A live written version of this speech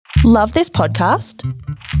Love this podcast?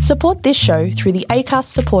 Support this show through the Acast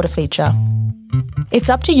supporter feature. It's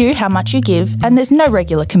up to you how much you give, and there's no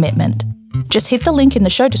regular commitment. Just hit the link in the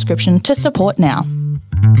show description to support now.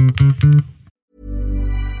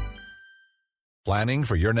 Planning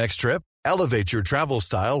for your next trip? Elevate your travel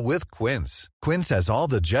style with Quince. Quince has all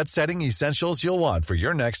the jet-setting essentials you'll want for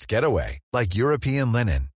your next getaway, like European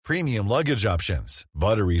linen, premium luggage options,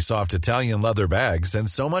 buttery soft Italian leather bags, and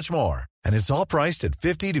so much more. And it's all priced at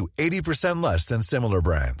 50 to 80% less than similar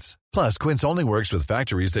brands. Plus, Quince only works with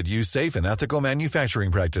factories that use safe and ethical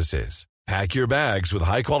manufacturing practices. Pack your bags with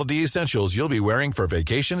high-quality essentials you'll be wearing for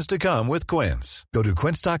vacations to come with Quince. Go to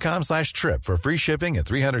quince.com/trip for free shipping and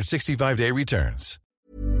 365-day returns.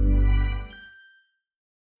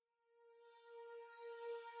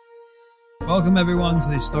 Welcome everyone to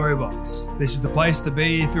the Storybox. This is the place to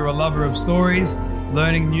be if you're a lover of stories,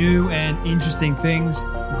 learning new and interesting things,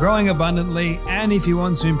 growing abundantly, and if you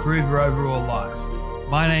want to improve your overall life.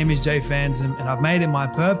 My name is Jay Phantom, and I've made it my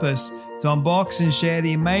purpose to unbox and share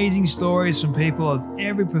the amazing stories from people of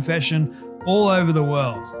every profession all over the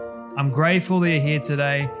world. I'm grateful that you're here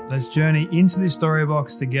today. Let's journey into the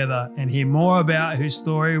Storybox together and hear more about whose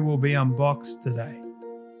story will be unboxed today.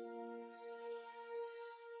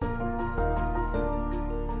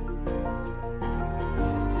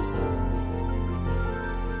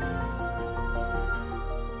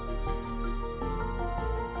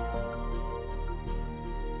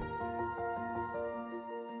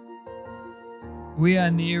 We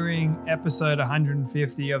are nearing episode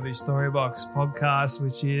 150 of the Storybox podcast,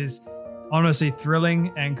 which is honestly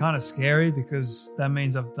thrilling and kind of scary because that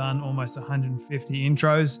means I've done almost 150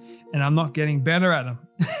 intros and I'm not getting better at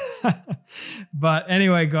them. But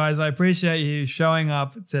anyway, guys, I appreciate you showing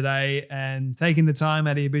up today and taking the time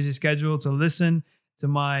out of your busy schedule to listen to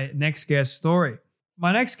my next guest story.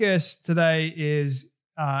 My next guest today is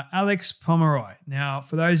Alex Pomeroy. Now,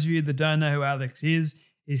 for those of you that don't know who Alex is,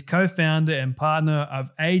 he's co-founder and partner of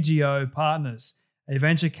AGO Partners, a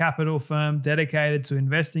venture capital firm dedicated to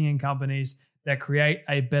investing in companies that create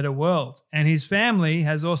a better world. And his family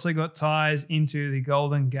has also got ties into the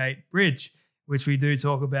Golden Gate Bridge, which we do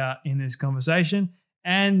talk about in this conversation,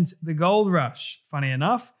 and the gold rush. Funny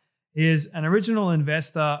enough, he is an original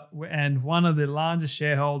investor and one of the largest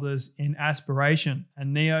shareholders in Aspiration, a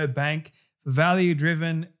neobank for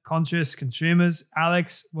value-driven, conscious consumers.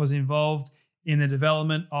 Alex was involved in the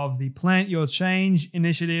development of the Plant Your Change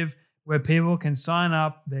initiative, where people can sign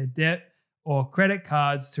up their debt or credit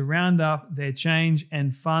cards to round up their change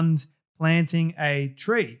and fund planting a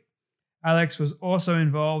tree. Alex was also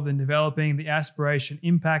involved in developing the Aspiration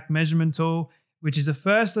Impact Measurement Tool, which is the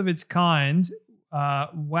first of its kind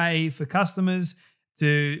way for customers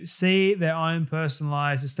to see their own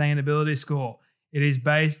personalized sustainability score. It is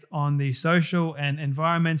based on the social and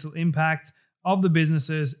environmental impact of the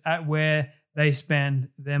businesses at where they spend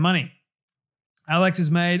their money. Alex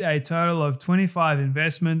has made a total of 25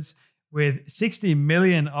 investments with 60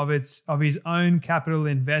 million of his own capital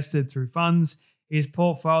invested through funds. His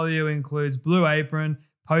portfolio includes Blue Apron,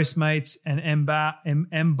 Postmates, and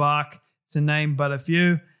Embark, to name but a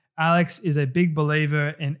few. Alex is a big believer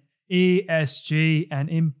in ESG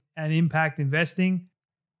and impact investing,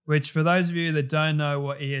 which for those of you that don't know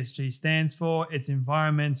what ESG stands for, it's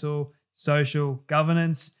environmental, social,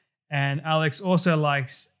 governance. And Alex also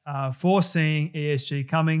likes foreseeing ESG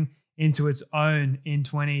coming into its own in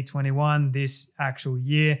 2021, this actual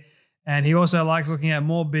year. And he also likes looking at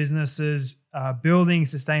more businesses building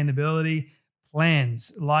sustainability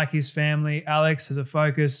plans. Like his family, Alex has a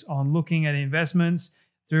focus on looking at investments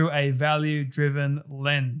through a value-driven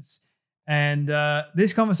lens. And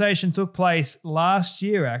this conversation took place last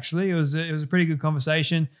year, actually. It was a pretty good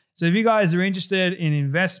conversation. So if you guys are interested in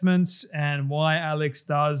investments and why Alex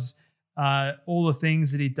does all the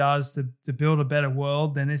things that he does to build a better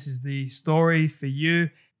world, then this is the story for you.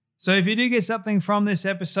 So if you do get something from this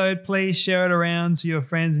episode, please share it around to your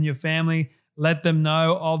friends and your family. Let them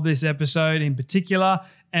know of this episode in particular.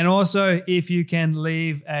 And also, if you can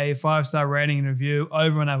leave a 5-star rating and review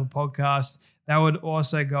over on Apple Podcasts, that would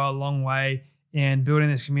also go a long way in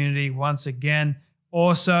building this community once again.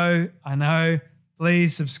 Also, I know,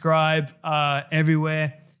 please subscribe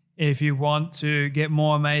everywhere if you want to get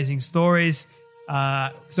more amazing stories.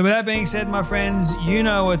 So with that being said, my friends, you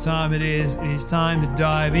know what time it is. It is time to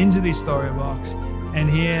dive into the story box and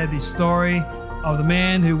hear the story of the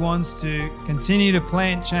man who wants to continue to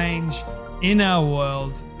plant change in our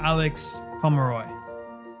world, Alex Pomeroy.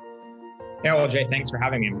 Yeah, well, Jay, thanks for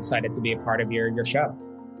having me. I'm excited to be a part of your show.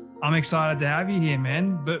 I'm excited to have you here,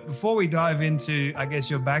 man. But before we dive into, I guess,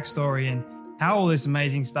 your backstory and how all this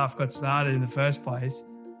amazing stuff got started in the first place,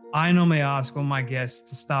 I normally ask all my guests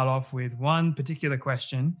to start off with one particular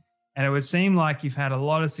question, and it would seem like you've had a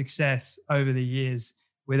lot of success over the years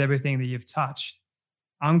with everything that you've touched.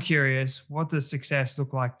 I'm curious, what does success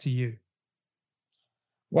look like to you?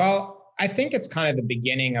 Well, I think it's kind of the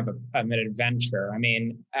beginning of an adventure. I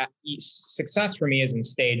mean, success for me is in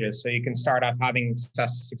stages. So you can start off having a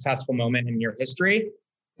successful moment in your history,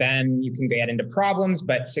 then you can get into problems,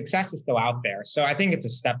 but success is still out there. So I think it's a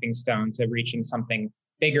stepping stone to reaching something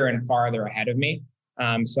bigger and farther ahead of me.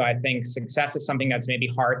 So I think success is something that's maybe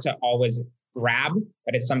hard to always grab,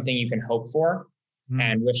 but it's something you can hope for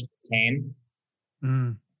and wish to attain.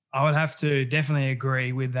 I would have to definitely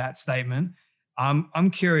agree with that statement. I'm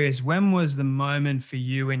curious, when was the moment for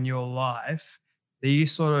you in your life that you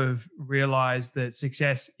sort of realized that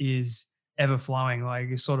success is ever flowing, like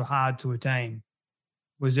it's sort of hard to attain?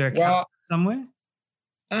 Was there a catalyst somewhere?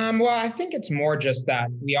 Well, I think it's more just that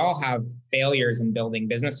we all have failures in building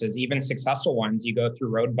businesses, even successful ones. You go through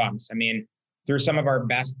road bumps. I mean, through some of our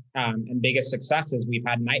best and biggest successes, we've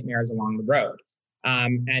had nightmares along the road.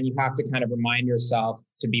 And you have to kind of remind yourself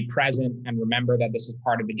to be present and remember that this is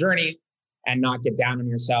part of the journey and not get down on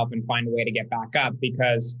yourself and find a way to get back up.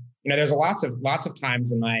 Because, there's lots of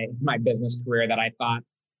times in my business career that I thought,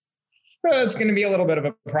 it's going to be a little bit of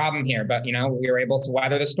a problem here, but, we were able to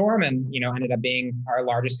weather the storm and, ended up being our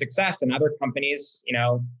largest success. And other companies,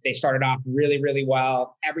 they started off really, really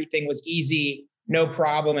well. Everything was easy, no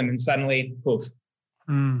problem. And then suddenly, poof,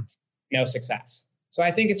 no success. So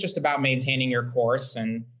I think it's just about maintaining your course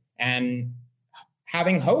and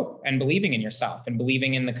having hope and believing in yourself and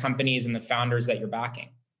believing in the companies and the founders that you're backing.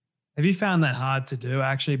 Have you found that hard to do,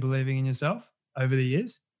 actually believing in yourself over the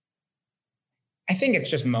years? I think it's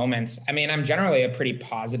just moments. I mean, I'm generally a pretty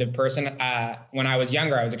positive person. When I was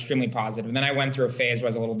younger, I was extremely positive. Then I went through a phase where I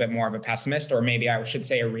was a little bit more of a pessimist, or maybe I should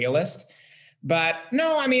say a realist. But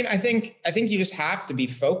no, I mean, I think you just have to be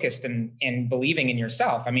focused in believing in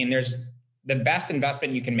yourself. I mean, there's the best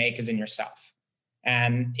investment you can make is in yourself.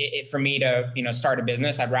 And for me to, start a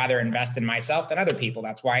business, I'd rather invest in myself than other people.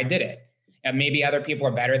 That's why I did it. And maybe other people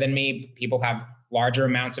are better than me. People have larger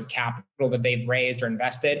amounts of capital that they've raised or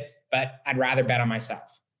invested, but I'd rather bet on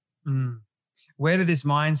myself. Where did this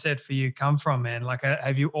mindset for you come from, man? Like,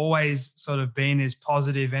 have you always sort of been this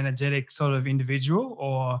positive, energetic sort of individual,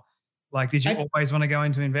 or like, did you always want to go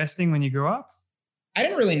into investing when you grew up? I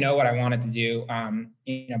didn't really know what I wanted to do,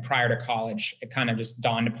 prior to college. It kind of just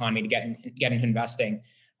dawned upon me to get into investing.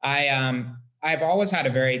 I've always had a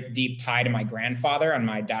very deep tie to my grandfather on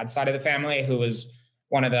my dad's side of the family, who was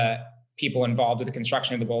one of the people involved with the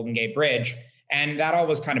construction of the Golden Gate Bridge. And that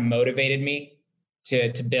always kind of motivated me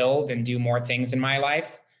to build and do more things in my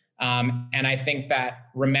life. And I think that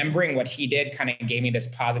remembering what he did kind of gave me this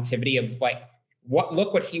positivity of like,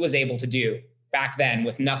 look what he was able to do back then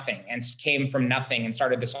with nothing, and came from nothing and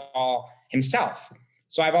started this all himself.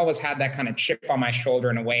 So I've always had that kind of chip on my shoulder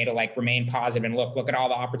in a way to like remain positive and look at all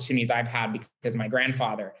the opportunities I've had because of my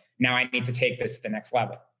grandfather. Now I need to take this to the next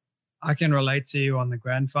level. I can relate to you on the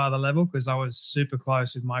grandfather level because I was super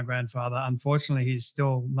close with my grandfather. Unfortunately, he's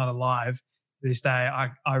still not alive to this day.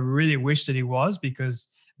 I really wish that he was, because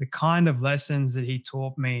the kind of lessons that he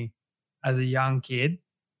taught me as a young kid,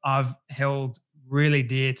 I've held really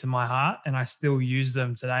dear to my heart, and I still use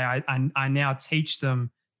them today. I now teach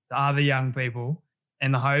them to other young people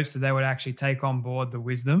in the hopes that they would actually take on board the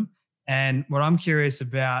wisdom. And what I'm curious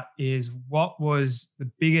about is, what was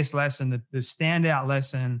the biggest lesson, the standout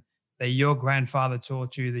lesson that your grandfather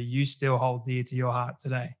taught you that you still hold dear to your heart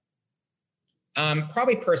today?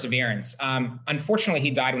 Probably perseverance. Unfortunately,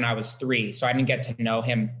 he died when I was 3, so I didn't get to know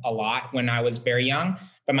him a lot when I was very young.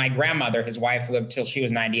 But my grandmother, his wife, lived till she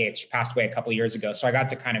was 98. She passed away a couple of years ago. So I got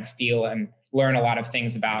to kind of feel and learn a lot of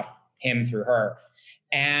things about him through her.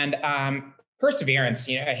 And perseverance.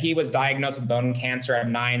 He was diagnosed with bone cancer, had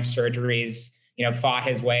 9 surgeries, fought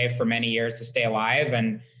his way for many years to stay alive,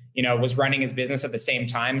 and was running his business at the same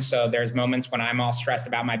time. So there's moments when I'm all stressed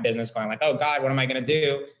about my business going like, oh God, what am I going to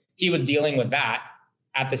do? He was dealing with that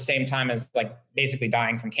at the same time as like basically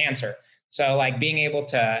dying from cancer. So like being able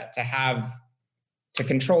to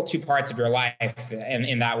control 2 parts of your life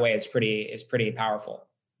in that way is pretty powerful.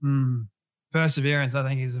 Perseverance, I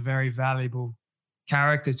think, is a very valuable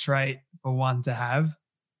character trait for one to have,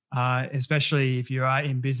 especially if you are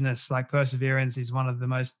in business. Like, perseverance is one of the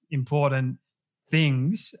most important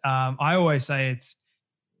things. I always say it's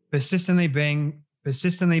persistently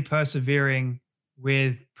persevering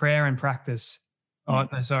with prayer and practice. Oh,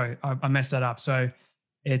 no, sorry, I messed that up. So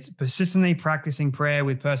it's persistently practicing prayer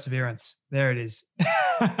with perseverance. There it is.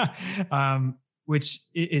 Which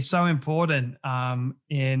is so important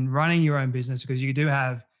in running your own business, because you do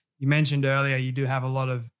have you mentioned earlier, you do have a lot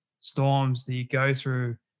of storms that you go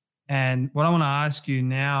through. And what I want to ask you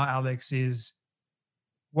now, Alex, is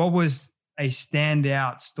what was a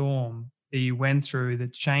standout storm that you went through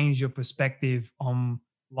that changed your perspective on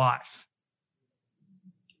life?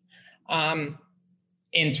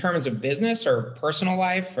 In terms of business or personal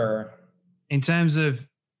life, or In terms of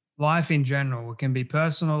life in general, it can be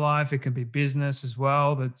personal life, it can be business as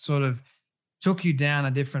well, that sort of took you down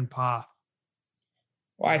a different path.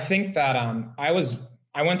 well, I think that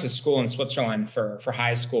I went to school in Switzerland for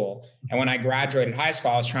high school, and when I graduated high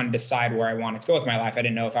school, I was trying to decide where I wanted to go with my life. I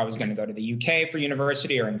didn't know if I was going to go to the UK for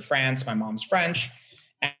university or in France. My mom's French,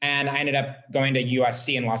 and I ended up going to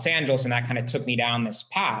USC in Los Angeles, and that kind of took me down this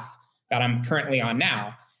path that I'm currently on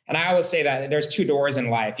now. And I always say that there's two doors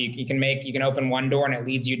in life. You can open one door and it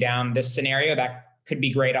leads you down this scenario that could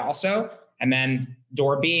be great also, and then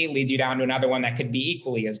door B leads you down to another one that could be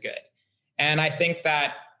equally as good. And I think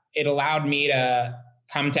that it allowed me to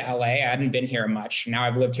come to LA. I hadn't been here much. Now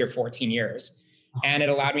I've lived here 14 years. And it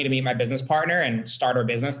allowed me to meet my business partner and start our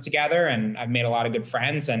business together. And I've made a lot of good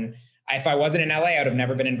friends. And if I wasn't in LA, I would have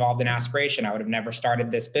never been involved in Aspiration. I would have never started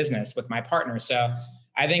this business with my partner. So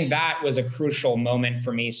I think that was a crucial moment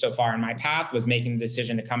for me so far in my path, was making the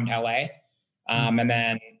decision to come to LA. And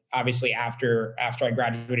then obviously after I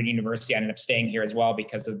graduated university, I ended up staying here as well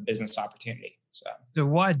because of the business opportunity. So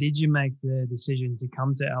why did you make the decision to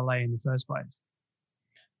come to LA in the first place?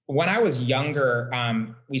 When I was younger,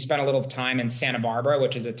 we spent a little time in Santa Barbara,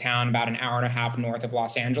 which is a town about an hour and a half north of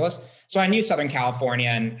Los Angeles. So I knew Southern California.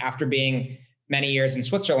 And after being many years in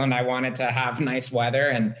Switzerland, I wanted to have nice weather.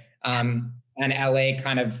 And LA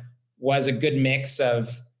kind of was a good mix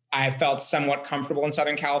of, I felt somewhat comfortable in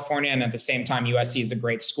Southern California. And at the same time, USC is a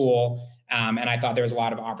great school. And I thought there was a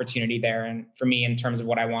lot of opportunity there. And for me, in terms of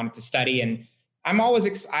what I wanted to study, and I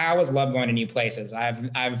always love going to new places. I've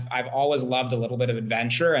always loved a little bit of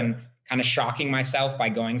adventure and kind of shocking myself by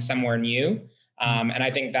going somewhere new. And I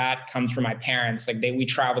think that comes from my parents. Like we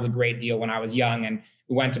traveled a great deal when I was young, and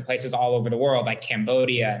we went to places all over the world, like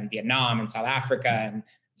Cambodia and Vietnam and South Africa and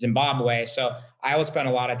Zimbabwe. So I always spent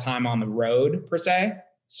a lot of time on the road per se.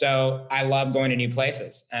 So I love going to new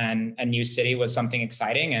places, and a new city was something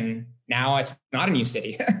exciting. And now it's not a new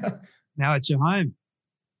city. Now it's your home.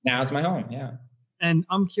 Now it's my home. Yeah. And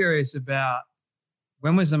I'm curious about,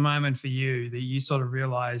 when was the moment for you that you sort of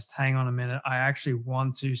realized, hang on a minute, I actually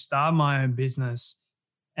want to start my own business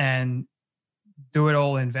and do it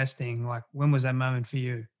all investing? Like, when was that moment for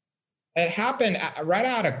you? It happened right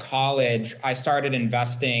out of college. I started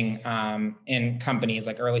investing in companies,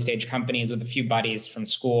 like early stage companies, with a few buddies from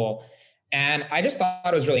school. And I just thought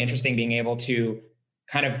it was really interesting being able to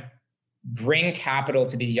kind of bring capital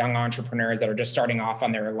to these young entrepreneurs that are just starting off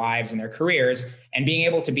on their lives and their careers, and being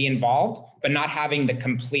able to be involved, but not having the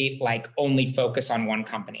complete, like, only focus on one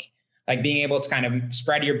company. Like being able to kind of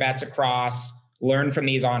spread your bets across, learn from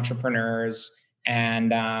these entrepreneurs,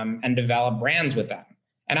 and develop brands with them.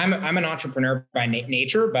 And I'm an entrepreneur by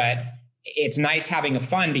nature, but it's nice having a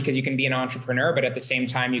fun, because you can be an entrepreneur, but at the same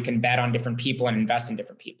time, you can bet on different people and invest in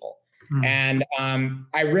different people. And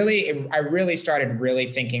I really started really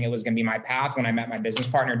thinking it was going to be my path when I met my business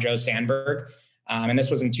partner, Joe Sandberg. And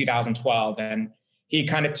this was in 2012. And he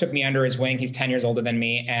kind of took me under his wing. He's 10 years older than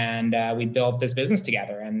me. And we built this business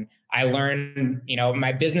together. And I learned,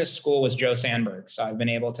 my business school was Joe Sandberg. So I've been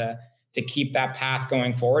able to keep that path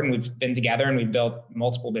going forward. And we've been together, and we've built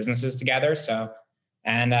multiple businesses together.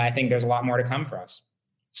 And I think there's a lot more to come for us.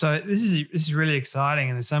 So this is really exciting.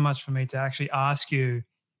 And there's so much for me to actually ask you,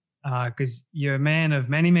 because you're a man of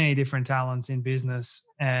many, many different talents in business.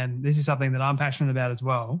 And this is something that I'm passionate about as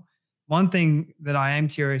well. One thing that I am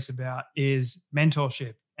curious about is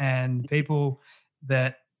mentorship and people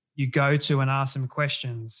that you go to and ask them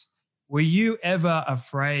questions. Were you ever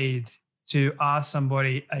afraid to ask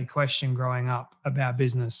somebody a question growing up about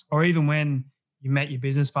business, or even when you met your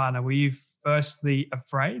business partner, were you firstly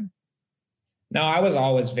afraid? No, I was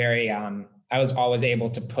always I was always able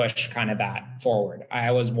to push kind of that forward. I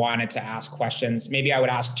always wanted to ask questions. Maybe I would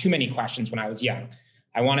ask too many questions when I was young.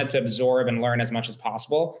 I wanted to absorb and learn as much as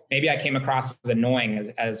possible. Maybe I came across as annoying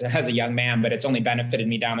as a young man, but it's only benefited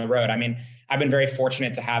me down the road. I mean, I've been very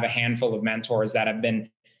fortunate to have a handful of mentors that have been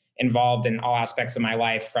involved in all aspects of my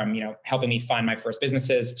life, from, helping me fund my first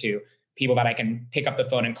businesses, to people that I can pick up the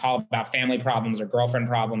phone and call about family problems or girlfriend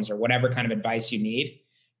problems or whatever kind of advice you need.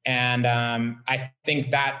 And I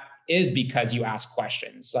think that is because you ask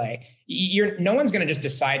questions. Like, no one's going to just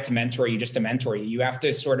decide to mentor you just to mentor you. You have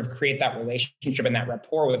to sort of create that relationship and that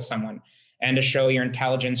rapport with someone, and to show your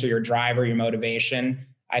intelligence or your drive or your motivation.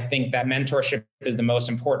 I think that mentorship is the most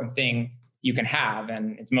important thing you can have.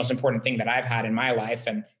 And it's the most important thing that I've had in my life.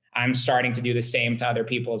 And I'm starting to do the same to other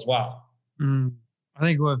people as well. I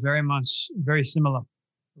think we're very similar.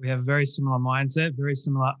 We have very similar mindset, very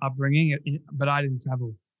similar upbringing, but I didn't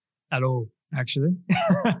travel at all, actually.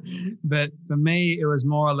 But for me, it was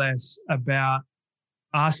more or less about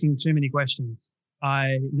asking too many questions.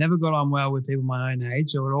 I never got on well with people my own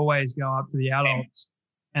age. I would always go up to the adults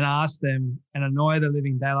and ask them and annoy the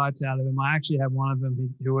living daylights out of them. I actually had one of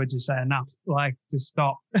them who would just say enough, like to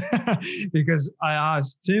stop, because I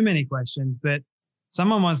asked too many questions. But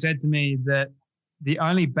someone once said to me that the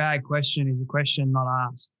only bad question is a question not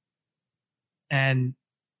asked. And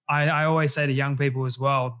I always say to young people as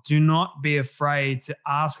well, do not be afraid to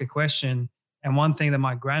ask a question. And one thing that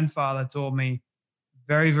my grandfather taught me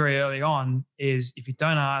very, very early on is if you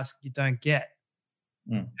don't ask, you don't get.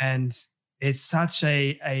 And it's such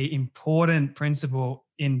a important principle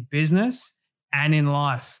in business and in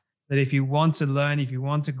life that if you want to learn, if you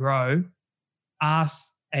want to grow, ask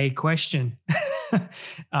a question.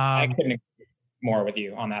 I couldn't agree more with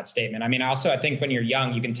you on that statement. I mean, also, I think when you're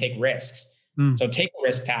young, you can take risks. So take a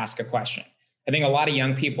risk to ask a question. I think a lot of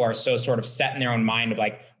young people are so sort of set in their own mind of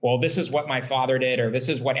like, well, this is what my father did, or this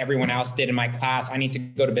is what everyone else did in my class. I need to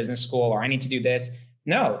go to business school, or I need to do this.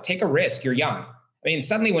 No, take a risk. You're young. I mean,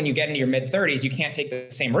 suddenly when you get into your mid 30s, you can't take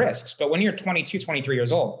the same risks. But when you're 22, 23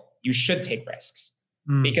 years old, you should take risks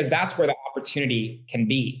because that's where the opportunity can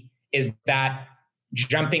be, is that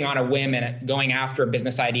jumping on a whim and going after a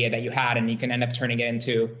business idea that you had, and you can end up turning it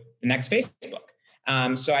into the next Facebook.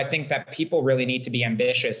 So I think that people really need to be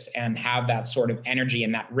ambitious and have that sort of energy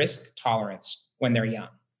and that risk tolerance when they're young.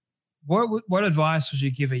 What advice would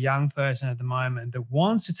you give a young person at the moment that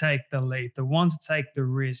wants to take the leap, that wants to take the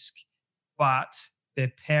risk, but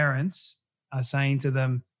their parents are saying to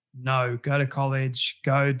them, no, go to college,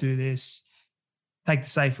 go do this, take the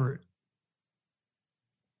safe route?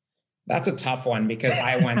 That's a tough one because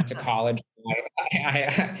I went to college.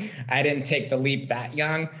 I didn't take the leap that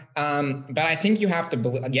young. But I think you have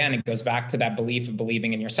to, again, it goes back to that belief of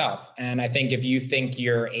believing in yourself. And I think if you think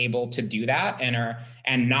you're able to do that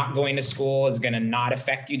and not going to school is going to not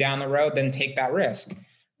affect you down the road, then take that risk.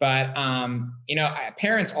 But,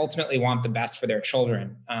 parents ultimately want the best for their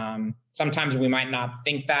children. Sometimes we might not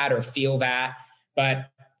think that or feel that, but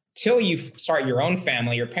till you start your own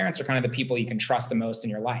family, your parents are kind of the people you can trust the most in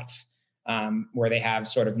your life. Where they have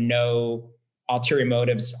sort of no ulterior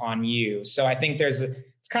motives on you. So I think it's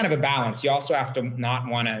kind of a balance. You also have to not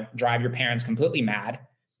want to drive your parents completely mad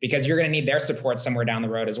because you're going to need their support somewhere down the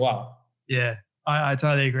road as well. Yeah, I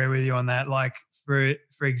totally agree with you on that. Like for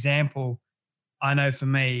example, I know for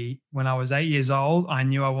me, when I was 8 years old, I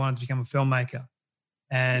knew I wanted to become a filmmaker.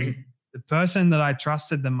 And the person that I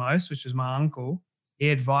trusted the most, which was my uncle, he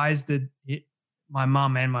advised my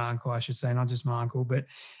mum and my uncle, I should say, not just my uncle, but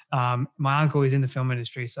my uncle is in the film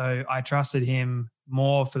industry. So I trusted him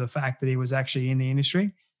more for the fact that he was actually in the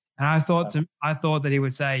industry. And I thought that he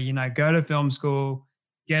would say, go to film school,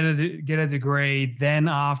 get a degree, then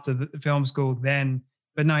after the film school,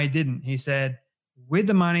 but no, he didn't. He said, with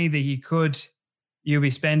the money that you'll be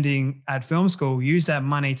spending at film school, use that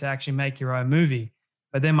money to actually make your own movie.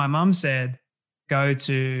 But then my mum said, go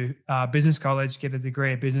to business college, get a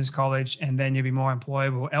degree at business college, and then you'll be more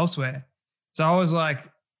employable elsewhere. So I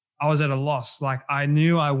was at a loss. Like I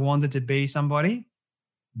knew I wanted to be somebody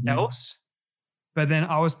else, but then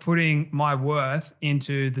I was putting my worth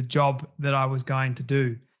into the job that I was going to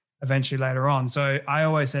do eventually later on. So I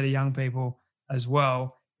always say to young people as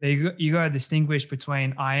well, that you got to distinguish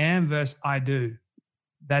between I am versus I do.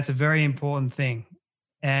 That's a very important thing.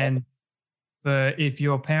 And but if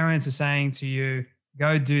your parents are saying to you,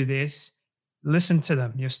 go do this, listen to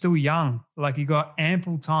them. You're still young. Like you got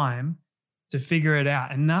ample time to figure it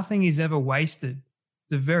out. And nothing is ever wasted.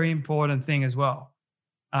 It's a very important thing as well.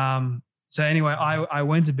 So anyway, I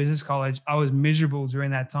went to business college. I was miserable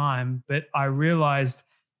during that time, but I realized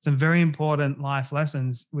some very important life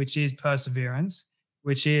lessons, which is perseverance,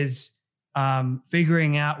 which is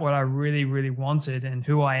figuring out what I really, really wanted and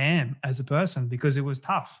who I am as a person, because it was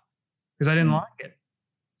tough. Because I didn't like it.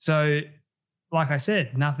 So, like I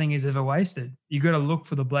said, nothing is ever wasted. You got to look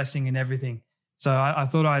for the blessing in everything. So I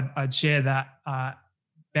thought I'd share that,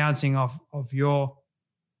 bouncing off of your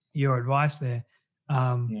advice there.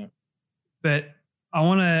 But I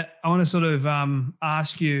want to sort of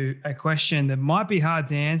ask you a question that might be hard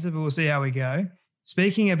to answer, but we'll see how we go.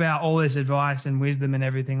 Speaking about all this advice and wisdom and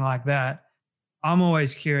everything like that, I'm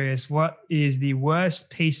always curious, what is the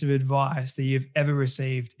worst piece of advice that you've ever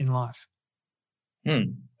received in life?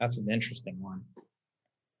 That's an interesting one.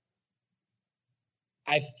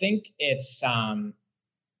 I think it's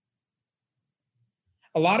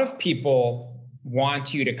A lot of people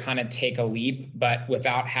want you to kind of take a leap, but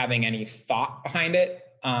without having any thought behind it.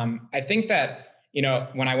 I think that,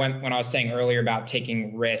 when I was saying earlier about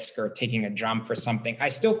taking risk or taking a jump for something, I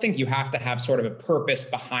still think you have to have sort of a purpose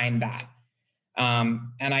behind that.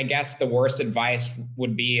 And I guess the worst advice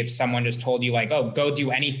would be if someone just told you like, oh, go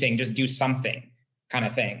do anything, just do something kind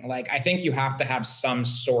of thing. Like, I think you have to have some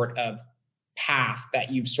sort of path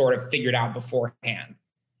that you've sort of figured out beforehand.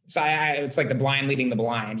 So it's like the blind leading the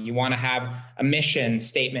blind. You want to have a mission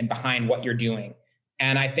statement behind what you're doing.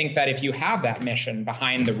 And I think that if you have that mission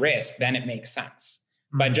behind the risk, then it makes sense.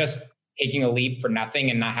 But just taking a leap for nothing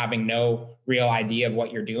and not having no real idea of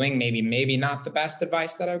what you're doing, maybe not the best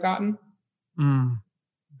advice that I've gotten.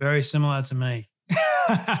 Very similar to me.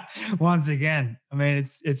 Once again, I mean,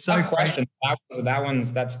 it's so question.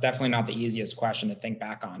 That's definitely not the easiest question to think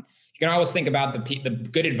back on. You can always think about the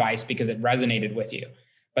good advice because it resonated with you,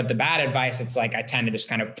 but the bad advice, it's like I tend to just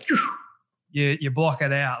kind of you block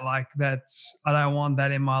it out. Like I don't want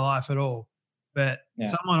that in my life at all. But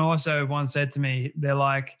someone also once said to me, they're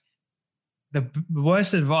like, the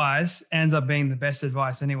worst advice ends up being the best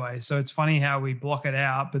advice anyway. So it's funny how we block it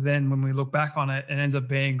out, but then when we look back on it, it ends up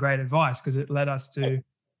being great advice because it led us to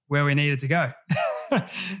where we needed to go.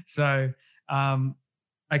 So,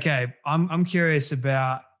 okay, I'm curious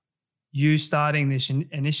about you starting this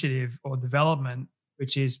initiative or development,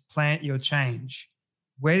 which is Plant Your Change.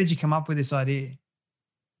 Where did you come up with this idea?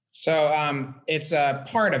 So it's a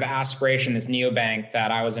part of Aspiration, this neobank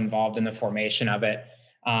that I was involved in the formation of it.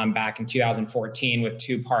 Back in 2014 with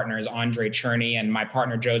two partners, Andre Cherney and my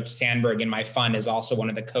partner, Joe Sandberg, in my fund is also one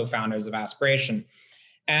of the co-founders of Aspiration.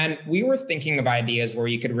 And we were thinking of ideas where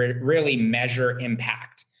you could really measure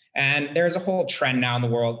impact. And there's a whole trend now in the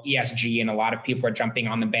world, ESG, and a lot of people are jumping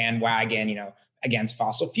on the bandwagon, against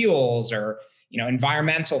fossil fuels or,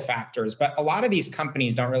 environmental factors. But a lot of these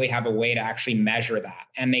companies don't really have a way to actually measure that.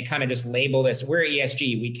 And they kind of just label this, we're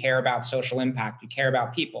ESG, we care about social impact, we care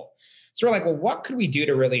about people. So we're like, well, what could we do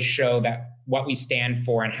to really show that what we stand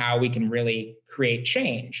for and how we can really create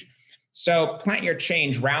change? So Plant Your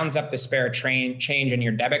Change rounds up the spare change in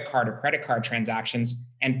your debit card or credit card transactions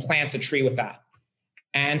and plants a tree with that.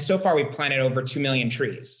 And so far, we've planted over 2 million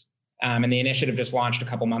trees. And the initiative just launched a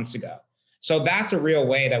couple months ago. So that's a real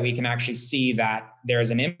way that we can actually see that there's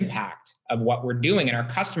an impact of what we're doing and our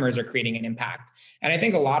customers are creating an impact. And I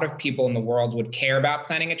think a lot of people in the world would care about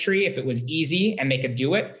planting a tree if it was easy and they could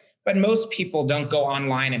do it. But most people don't go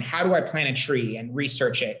online and how do I plant a tree and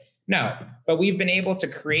research it? No, but we've been able to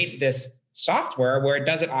create this software where it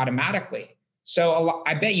does it automatically. So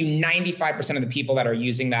I bet you 95% of the people that are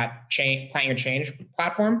using that Plant Your Change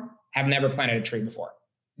platform have never planted a tree before.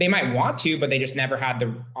 They might want to, but they just never had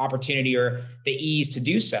the opportunity or the ease to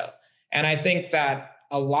do so. And I think that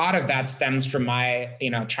a lot of that stems from my,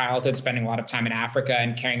 childhood, spending a lot of time in Africa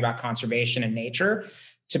and caring about conservation and nature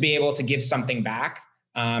to be able to give something back.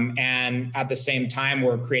 And at the same time,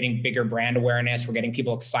 we're creating bigger brand awareness. We're getting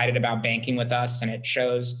people excited about banking with us, and it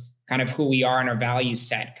shows kind of who we are and our value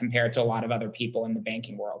set compared to a lot of other people in the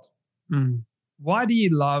banking world. Why do you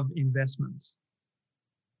love investments?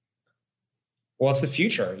 Well, it's the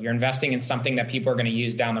future. You're investing in something that people are going to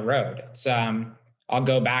use down the road. It's, I'll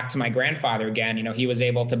go back to my grandfather again. He was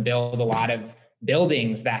able to build a lot of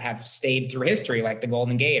buildings that have stayed through history, like the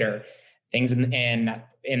Golden Gate or things in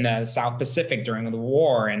the South Pacific during the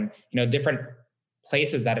war, and different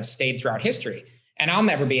places that have stayed throughout history. And I'll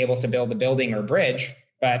never be able to build a building or bridge,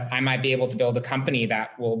 but I might be able to build a company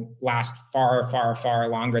that will last far, far, far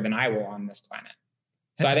longer than I will on this planet.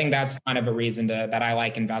 So I think that's kind of a reason that I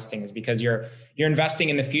like investing, is because you're investing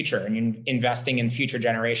in the future and you're investing in future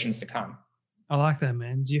generations to come. I like that,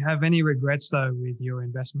 man. Do you have any regrets though with your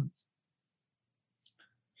investments?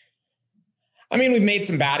 I mean, we've made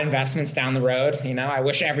some bad investments down the road. I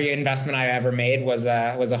wish every investment I ever made was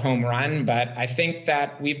a home run, but I think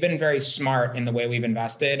that we've been very smart in the way we've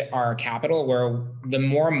invested our capital, where the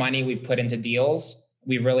more money we've put into deals,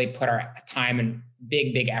 we've really put our time and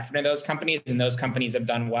big effort in those companies, and those companies have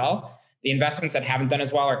done well. The investments that haven't done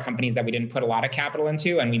as well are companies that we didn't put a lot of capital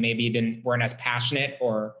into, and we maybe weren't as passionate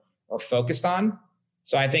or focused on.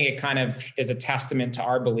 So I think it kind of is a testament to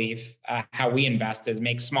our belief, how we invest is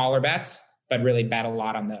make smaller bets, but really bet a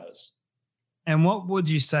lot on those. And what would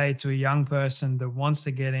you say to a young person that wants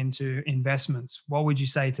to get into investments? What would you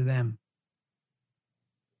say to them?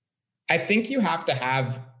 I think you have to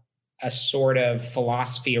have a sort of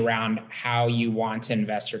philosophy around how you want to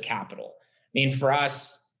invest your capital. I mean, for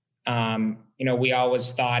us, we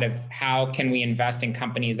always thought of how can we invest in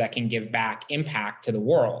companies that can give back impact to the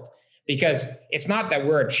world? Because it's not that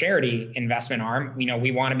we're a charity investment arm.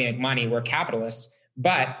 We want to make money. We're capitalists.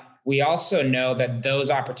 But we also know that those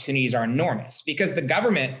opportunities are enormous because the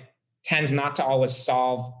government tends not to always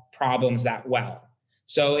solve problems that well.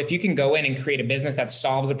 So if you can go in and create a business that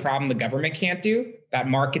solves a problem the government can't do, that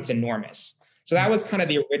market's enormous. So that was kind of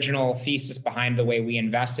the original thesis behind the way we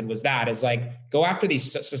invested, was that is like, go after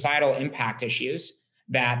these societal impact issues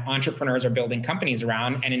that entrepreneurs are building companies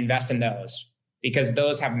around and invest in those, because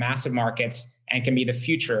those have massive markets and can be the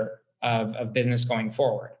future of business going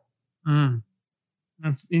forward.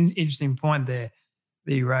 That's an interesting point there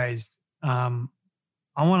that you raised. I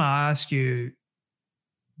want to ask you,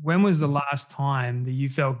 when was the last time that you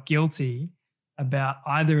felt guilty about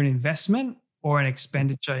either an investment or an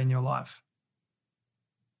expenditure in your life?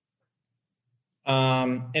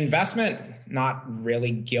 Investment, not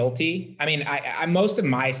really guilty. I mean, I most of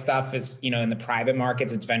my stuff is, in the private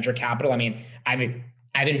markets, it's venture capital. I mean,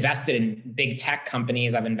 I've invested in big tech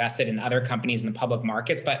companies. I've invested in other companies in the public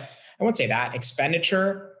markets, but I won't say that.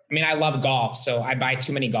 Expenditure, I mean, I love golf, so I buy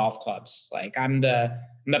too many golf clubs. Like I'm the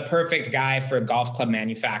perfect guy for golf club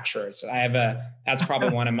manufacturers. That's probably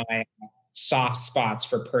one of my soft spots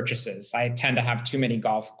for purchases. I tend to have too many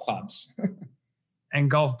golf clubs.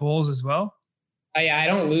 And golf balls as well? I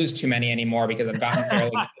don't lose too many anymore because I've gotten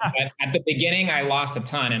fairly good. But at the beginning, I lost a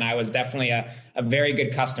ton, and I was definitely a very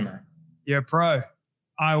good customer. You're a pro.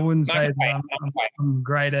 I wouldn't say that I'm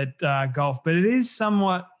great at golf, but it is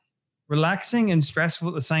somewhat relaxing and stressful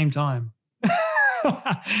at the same time.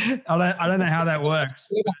 I don't know how that works.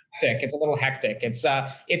 It's a little hectic. It's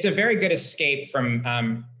a very good escape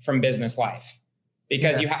from business life,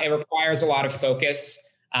 because it requires a lot of focus,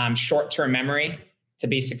 short-term memory to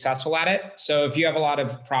be successful at it. So if you have a lot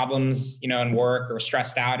of problems, in work or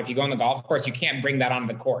stressed out, if you go on the golf course, you can't bring that onto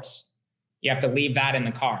the course. You have to leave that in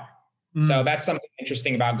the car. So that's something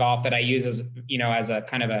interesting about golf that I use as a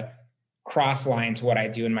kind of a cross line to what I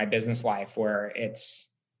do in my business life, where it's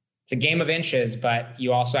a game of inches, but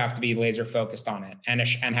you also have to be laser focused on it and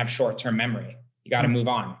have short-term memory. You got to move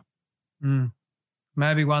on.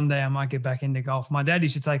 Maybe one day I might get back into golf. My dad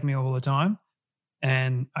used to take me all the time,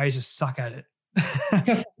 and I used to suck at it.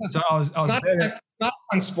 So it's not a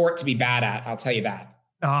fun sport to be bad at. I'll tell you that.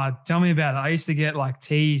 Tell me about it. I used to get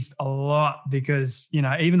teased a lot because,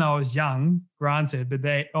 even though I was young, granted, but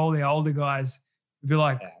all the older guys would be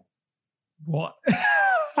like, what?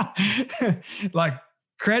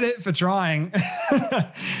 Credit for trying.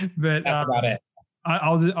 But that's about it.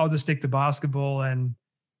 I'll just stick to basketball and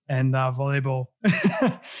volleyball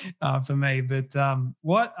for me. But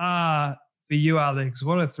for you, Alex,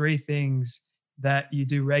 what are 3 things that you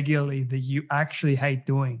do regularly that you actually hate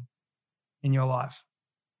doing in your life?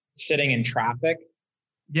 Sitting in traffic.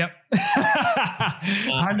 Yep.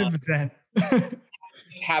 100%.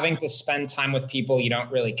 Having to spend time with people you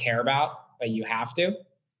don't really care about, but you have to,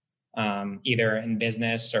 either in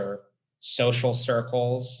business or social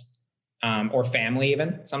circles, or family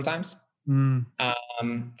even sometimes.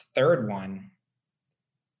 Third one.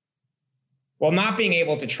 Well, not being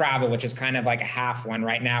able to travel, which is kind of like a half one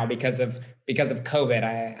right now because of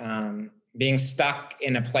COVID. Being stuck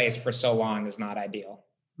in a place for so long is not ideal.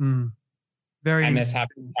 Very. I miss having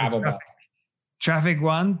to travel. Traffic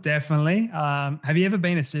one, definitely. Have you ever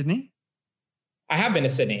been to Sydney? I have been to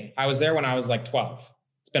Sydney. I was there when I was 12.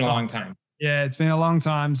 It's been a long time. Yeah, it's been a long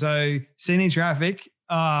time. So Sydney traffic,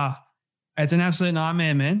 it's an absolute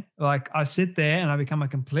nightmare, man. I sit there and I become a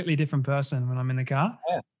completely different person when I'm in the car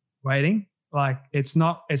waiting. It's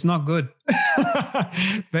not good.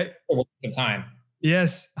 But the time.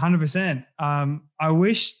 Yes, 100%. I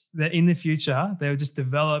wish that in the future they would just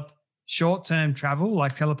develop short-term travel,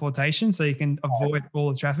 like teleportation, so you can avoid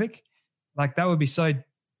all the traffic. That would be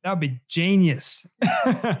genius.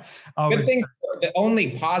 Good thing. The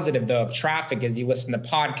only positive though of traffic is you listen to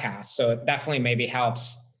podcasts, so it definitely maybe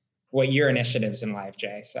helps what your initiatives in life,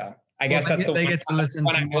 Jay. So I guess that's the one. Get to listen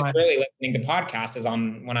when to I'm really listening to podcasts is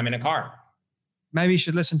when I'm in a car. Maybe you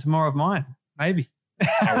should listen to more of mine. Maybe.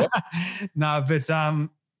 No, but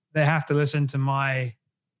they have to listen to my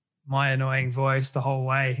annoying voice the whole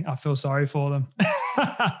way. I feel sorry for them.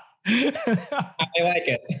 I like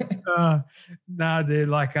it. No,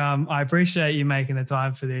 dude. I appreciate you making the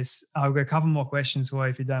time for this. I've got a couple more questions for you,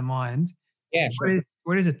 if you don't mind. Yeah, sure.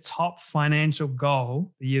 What is a top financial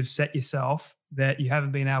goal that you've set yourself that you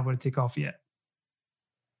haven't been able to tick off yet?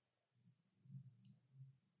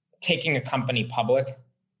 Taking a company public.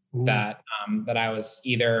 Ooh. that I was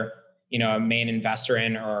either, a main investor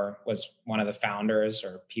in or was one of the founders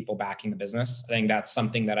or people backing the business. I think that's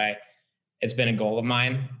something that it's been a goal of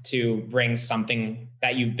mine to bring something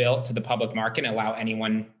that you've built to the public market and allow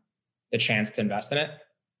anyone the chance to invest in it.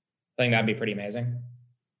 I think that'd be pretty amazing.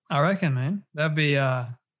 I reckon, man. That'd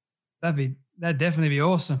definitely be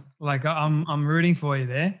awesome. Like I'm rooting for you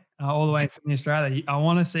there, all the way in Australia. I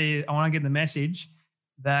want to get the message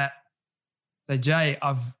that say, Jay,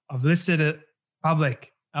 I've listed it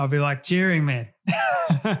public. I'll be like cheering, man.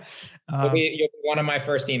 You'll be one of my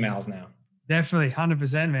first emails now. Definitely,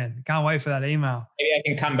 100%, man. Can't wait for that email. Maybe I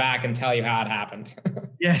can come back and tell you how it happened.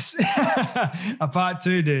 Yes, a part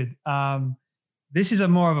 2, dude. This is a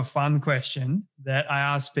more of a fun question that I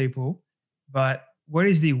ask people, but what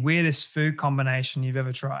is the weirdest food combination you've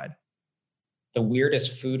ever tried? The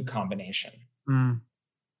weirdest food combination.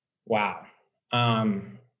 Wow.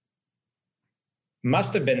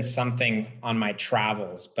 Must have been something on my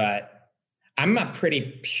travels, but I'm a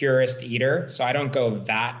pretty purist eater, so I don't go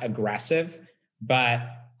that aggressive. But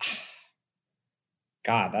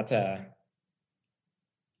God,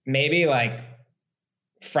 maybe like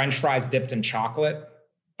French fries dipped in chocolate.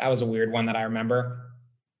 That was a weird one that I remember.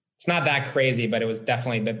 It's not that crazy, but it was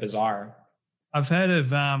definitely a bit bizarre. I've heard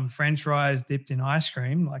of French fries dipped in ice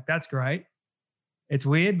cream. Like, that's great. It's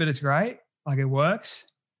weird, but it's great. Like, it works.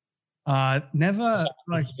 Never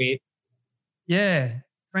like sweet. Yeah,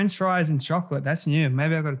 French fries and chocolate. That's new.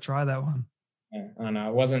 Maybe I've got to try that one. Yeah, I don't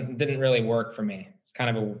know. Didn't really work for me. It's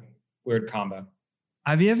kind of a weird combo.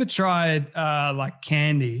 Have you ever tried like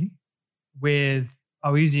candy with,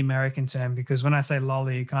 I'll use the American term because when I say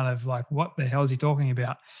lolly, kind of like, what the hell is he talking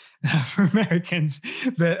about for Americans?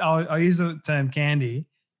 But I'll use the term candy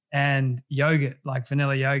and yogurt, like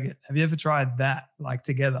vanilla yogurt. Have you ever tried that like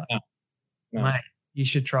together? No. Mate, you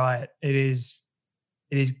should try it. It is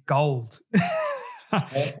gold.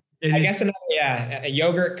 I guess a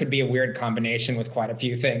yogurt could be a weird combination with quite a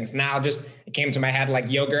few things. Now it came to my head like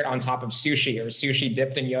yogurt on top of sushi, or sushi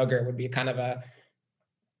dipped in yogurt would be kind of a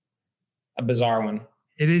bizarre one.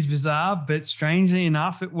 It is bizarre, but strangely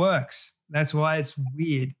enough, it works. That's why it's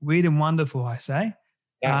weird and wonderful, I say.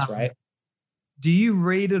 That's right. Do you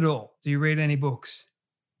read at all? Do you read any books?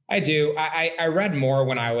 I do. I read more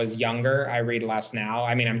when I was younger. I read less now.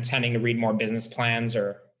 I mean, I'm tending to read more business plans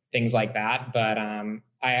or things like that. But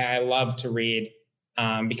I love to read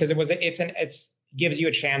because it gives you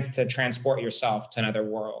a chance to transport yourself to another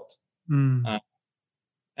world.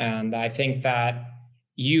 And I think that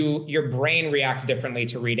your brain reacts differently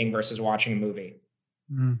to reading versus watching a movie.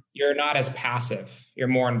 You're not as passive. You're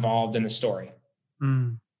more involved in the story.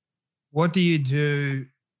 What do you do?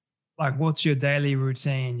 Like, what's your daily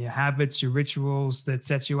routine, your habits, your rituals that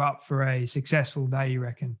set you up for a successful day, you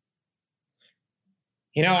reckon?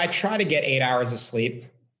 I try to get 8 hours of sleep.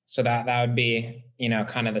 So that would be,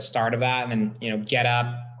 kind of the start of that. And then, get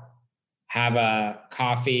up, have a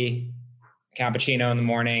coffee, cappuccino in the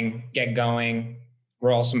morning, get going,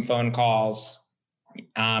 roll some phone calls.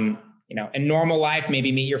 In normal life,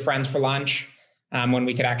 maybe meet your friends for lunch when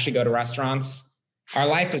we could actually go to restaurants. Our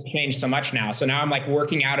life has changed so much now. So now I'm like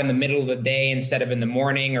working out in the middle of the day instead of in the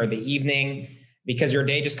morning or the evening, because your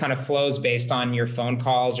day just kind of flows based on your phone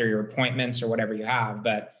calls or your appointments or whatever you have.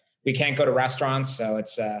 But we can't go to restaurants. So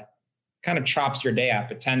it's kind of chops your day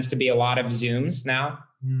up. It tends to be a lot of Zooms now.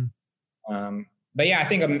 But yeah, I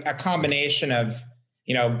think a combination of,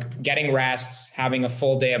 getting rest, having a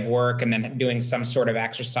full day of work, and then doing some sort of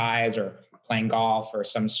exercise or playing golf or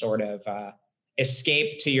some sort of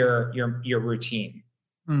escape to your routine.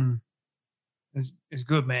 It's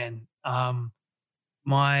good, man.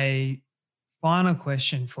 My final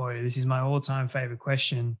question for you, this is my all-time favorite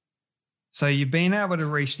question. So you've been able to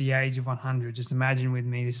reach the age of 100. Just imagine with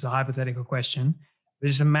me, this is a hypothetical question, but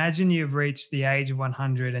just imagine you've reached the age of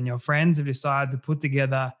 100 and your friends have decided to put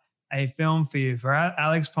together a film for you, for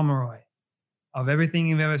Alex Pomeroy, of everything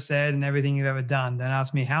you've ever said and everything you've ever done. Don't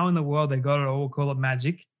ask me how in the world they got it, or we'll call it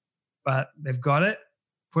magic, but they've got it,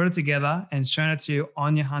 put it together and shown it to you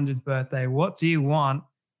on your 100th birthday. What do you want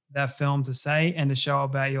that film to say and to show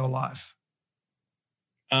about your life?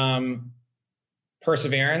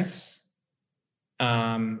 Perseverance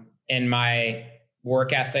in my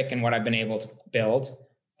work ethic and what I've been able to build.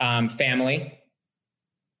 Family,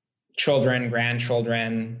 children,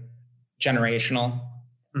 grandchildren, generational.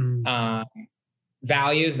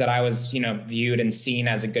 Values that I was, viewed and seen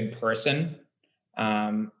as a good person.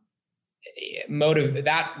 That's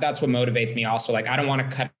what motivates me also. Like, I don't want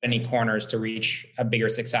to cut any corners to reach a bigger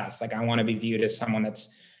success. Like, I want to be viewed as someone that's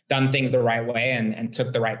done things the right way and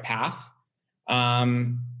took the right path.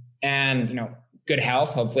 And, good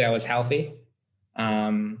health. Hopefully I was healthy.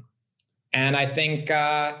 And I think,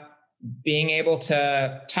 being able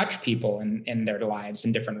to touch people in their lives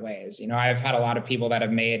in different ways. I've had a lot of people that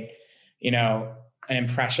have made, an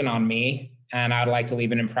impression on me, and I'd like to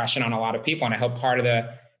leave an impression on a lot of people. And I hope part of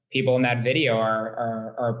the people in that video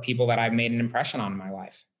are people that I've made an impression on in my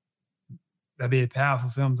life. That'd be a powerful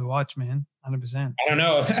film to watch, man. 100%. I don't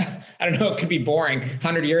know. I don't know. It could be boring.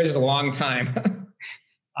 100 years is a long time.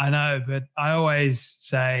 I know, but I always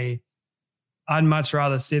say I'd much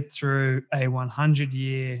rather sit through a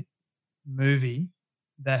 100-year movie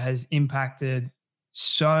that has impacted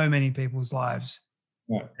so many people's lives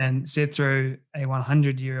and sit through a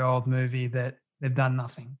 100-year-old movie that they've done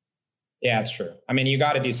nothing. Yeah, it's true. I mean, you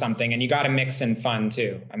got to do something, and you got to mix in fun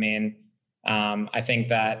too. I mean, I think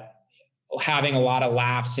that having a lot of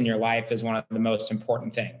laughs in your life is one of the most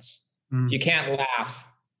important things. If you can't laugh,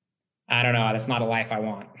 I don't know. That's not a life I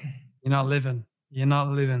want. You're not living. You're not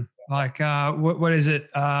living. Like, what is it?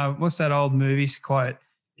 What's that old movie quote?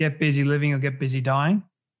 Get busy living or get busy dying.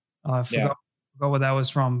 I forgot what that was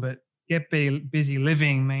from, but get busy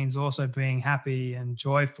living means also being happy and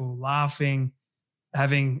joyful, laughing,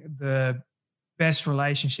 having the best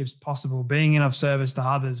relationships possible, being of service to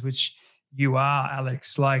others, which you are,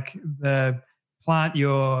 Alex. Like the plant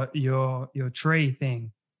your tree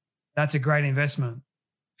thing. That's a great investment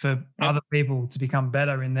for other people to become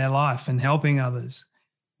better in their life and helping others.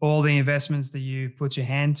 All the investments that you put your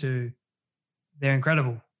hand to, they're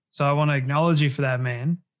incredible. So I want to acknowledge you for that,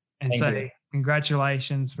 man, and say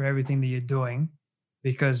congratulations for everything that you're doing,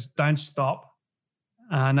 because don't stop.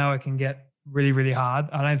 I know it can get really, really hard.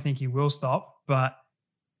 I don't think you will stop, but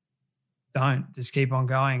don't. Just keep on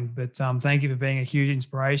going. But thank you for being a huge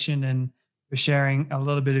inspiration and for sharing a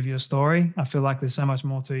little bit of your story. I feel like there's so much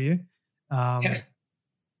more to you.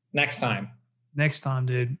 Next time,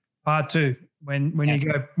 dude. Part 2. When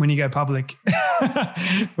you go public,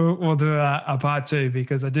 we'll do a part 2,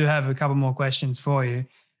 because I do have a couple more questions for you,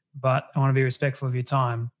 but I want to be respectful of your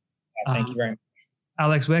time. Thank you very much.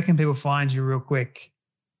 Alex, where can people find you real quick?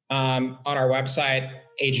 On our website,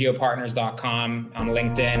 agopartners.com, on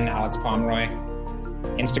LinkedIn, Alex Pomeroy,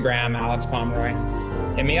 Instagram, Alex Pomeroy.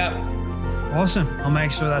 Hit me up. Awesome. I'll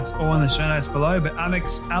make sure that's all in the show notes below. But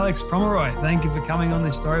Alex Pomeroy, thank you for coming on the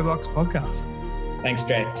Storybox podcast. Thanks,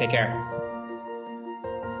 Jay. Take care.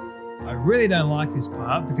 I really don't like this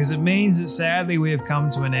part because it means that sadly we have come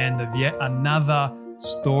to an end of yet another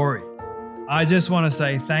story. I just want to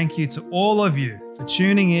say thank you to all of you for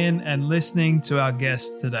tuning in and listening to our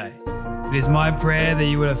guest today. It is my prayer that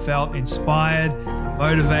you would have felt inspired,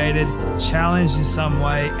 motivated, challenged in some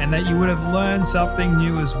way, and that you would have learned something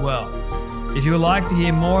new as well. If you would like to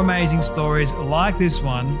hear more amazing stories like this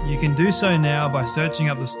one, you can do so now by searching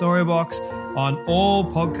up the Storybox on all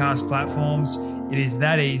podcast platforms. It is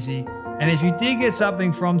that easy. And if you did get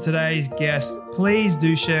something from today's guest, please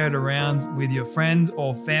do share it around with your friend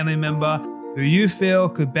or family member who you feel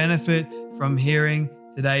could benefit from hearing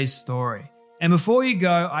today's story. And before you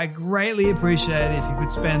go, I greatly appreciate it if you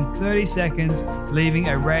could spend 30 seconds leaving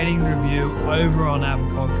a rating review over on Apple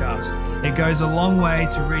Podcasts. It goes a long way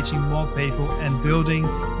to reaching more people and building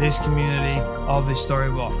this community of the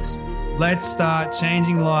Storybox. Let's start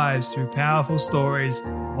changing lives through powerful stories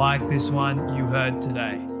like this one you heard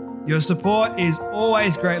today. Your support is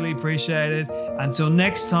always greatly appreciated. Until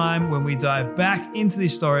next time, when we dive back into the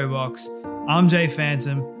Storybox, I'm Jay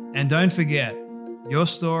Phantom, and don't forget, your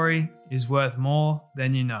story is worth more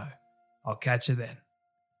than you know. I'll catch you then.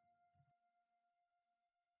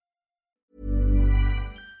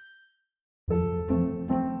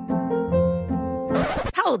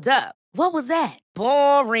 Hold up. What was that?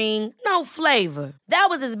 Boring. No flavor. That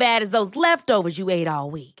was as bad as those leftovers you ate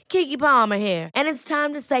all week. Keke Palmer here, and it's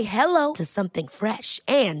time to say hello to something fresh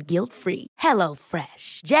and guilt-free. Hello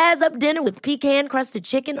Fresh. Jazz up dinner with pecan-crusted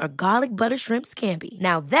chicken or garlic butter shrimp scampi.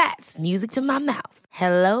 Now that's music to my mouth.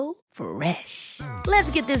 Hello Fresh.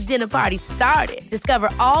 Let's get this dinner party started. Discover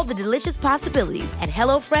all the delicious possibilities at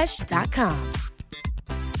HelloFresh.com.